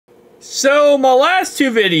So my last two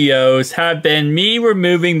videos have been me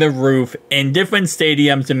removing the roof in different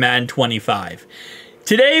stadiums in Madden 25.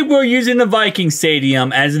 Today we're using the Vikings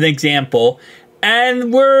stadium as an example,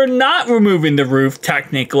 and we're not removing the roof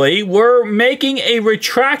technically. We're making a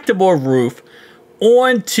retractable roof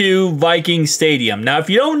onto Viking Stadium. Now if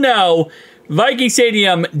you don't know, Viking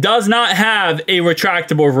Stadium does not have a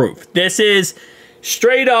retractable roof. This is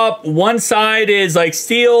straight up, one side is like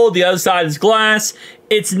steel, the other side is glass.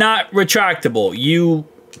 It's not retractable. You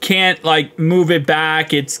can't like move it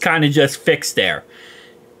back. It's kind of just fixed there.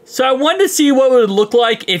 So I wanted to see what it would look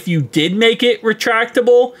like if you did make it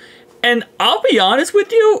retractable. And I'll be honest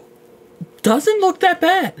with you, doesn't look that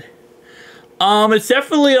bad. It's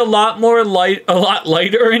definitely a lot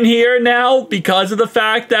lighter in here now because of the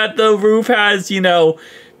fact that the roof has,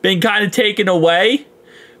 been kind of taken away.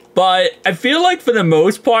 But I feel like for the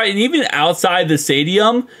most part, and even outside the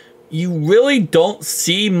stadium, you really don't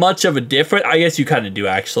see much of a difference. I guess you kind of do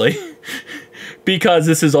actually, because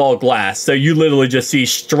this is all glass. So you literally just see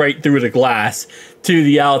straight through the glass to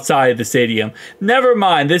the outside of the stadium. Never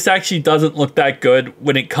mind, this actually doesn't look that good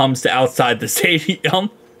when it comes to outside the stadium.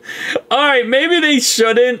 All right, maybe they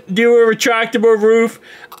shouldn't do a retractable roof.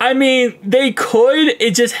 I mean, they could.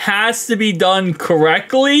 It just has to be done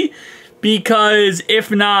correctly. Because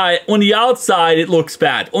if not, on the outside, it looks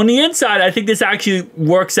bad. On the inside, I think this actually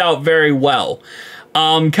works out very well.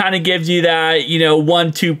 Kind of gives you that,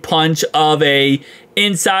 1-2 punch of a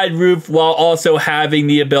inside roof while also having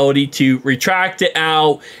the ability to retract it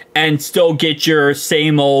out and still get your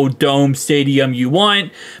same old dome stadium you want.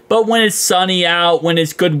 But when it's sunny out, when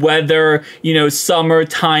it's good weather,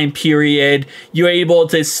 summertime period, you're able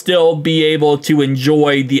to still be able to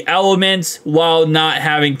enjoy the elements while not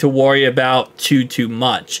having to worry about too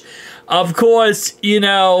much. Of course,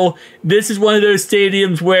 this is one of those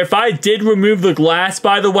stadiums where if I did remove the glass,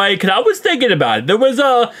 by the way, because I was thinking about it, there was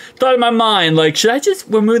a thought in my mind, like, should I just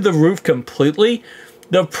remove the roof completely?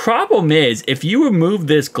 The problem is, if you remove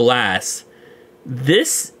this glass,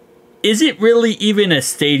 this isn't really even a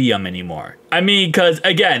stadium anymore. I mean, because,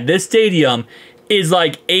 again, this stadium is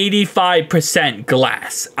like 85%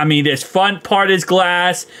 glass. I mean, this front part is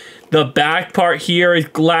glass, the back part here is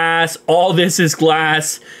glass, all this is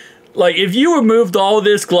glass. Like, if you removed all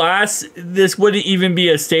this glass, this wouldn't even be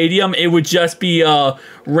a stadium. It would just be a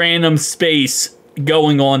random space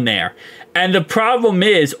going on there. And the problem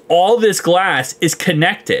is, all this glass is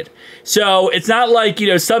connected. So, it's not like,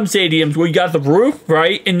 some stadiums where you got the roof,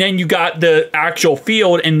 right? And then you got the actual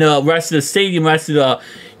field and the rest of the stadium, rest of the,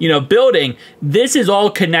 building. This is all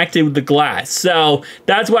connected with the glass. So,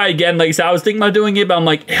 that's why, again, like I said, I was thinking about doing it, but I'm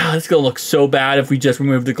like, yeah, it's going to look so bad if we just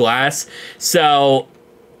remove the glass. So,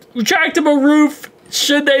 retractable roof,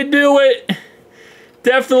 should they do it?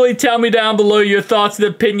 Definitely tell me down below your thoughts and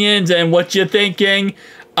opinions and what you're thinking.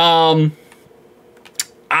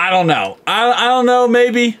 I don't know. I don't know,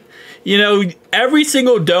 maybe. Every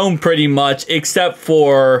single dome pretty much, except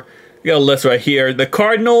for, you got a list right here. The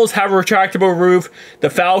Cardinals have a retractable roof. The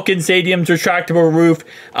Falcons Stadium's retractable roof.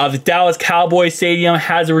 The Dallas Cowboys Stadium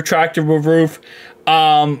has a retractable roof.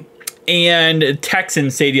 And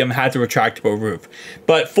Texans Stadium has a retractable roof.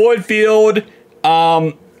 But Ford Field,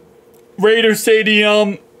 Raiders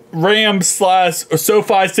Stadium,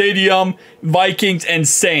 Rams/SoFi Stadium, Vikings, and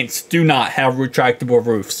Saints do not have retractable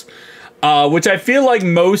roofs. Which I feel like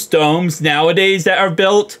most domes nowadays that are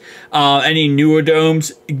built, any newer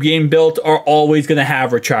domes being built, are always going to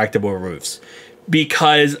have retractable roofs.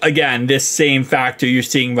 Because, again, this same factor you're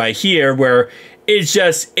seeing right here, where it's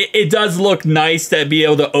just, it does look nice to be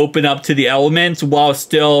able to open up to the elements while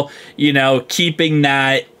still, keeping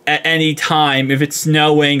that at any time. If it's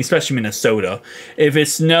snowing, especially Minnesota, if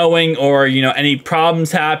it's snowing or, any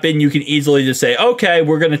problems happen, you can easily just say, okay,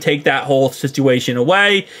 we're going to take that whole situation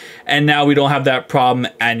away. And now we don't have that problem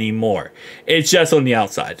anymore. It's just on the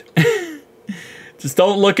outside. Just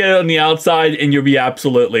don't look at it on the outside and you'll be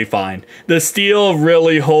absolutely fine. The steel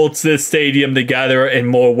really holds this stadium together in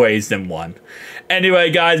more ways than one.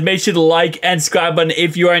 Anyway, guys, make sure to like and subscribe button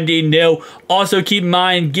if you are indeed new. Also, keep in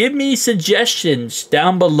mind, give me suggestions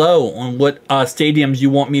down below on what stadiums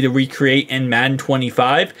you want me to recreate in Madden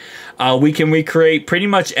 25. We can recreate pretty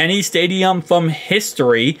much any stadium from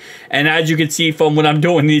history. And as you can see from what I'm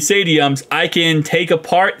doing in these stadiums, I can take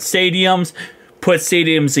apart stadiums, put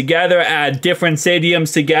stadiums together, add different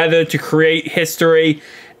stadiums together to create history,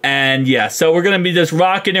 And yeah, so we're going to be just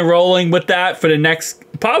rocking and rolling with that for the next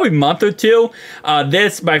probably month or two.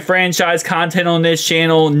 My franchise content on this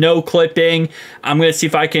channel, no clipping. I'm going to see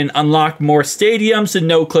if I can unlock more stadiums to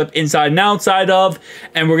no clip inside and outside of.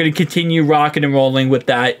 And we're going to continue rocking and rolling with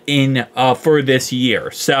that for this year.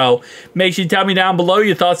 So make sure you tell me down below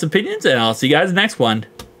your thoughts and opinions, and I'll see you guys in the next one.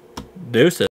 Deuces.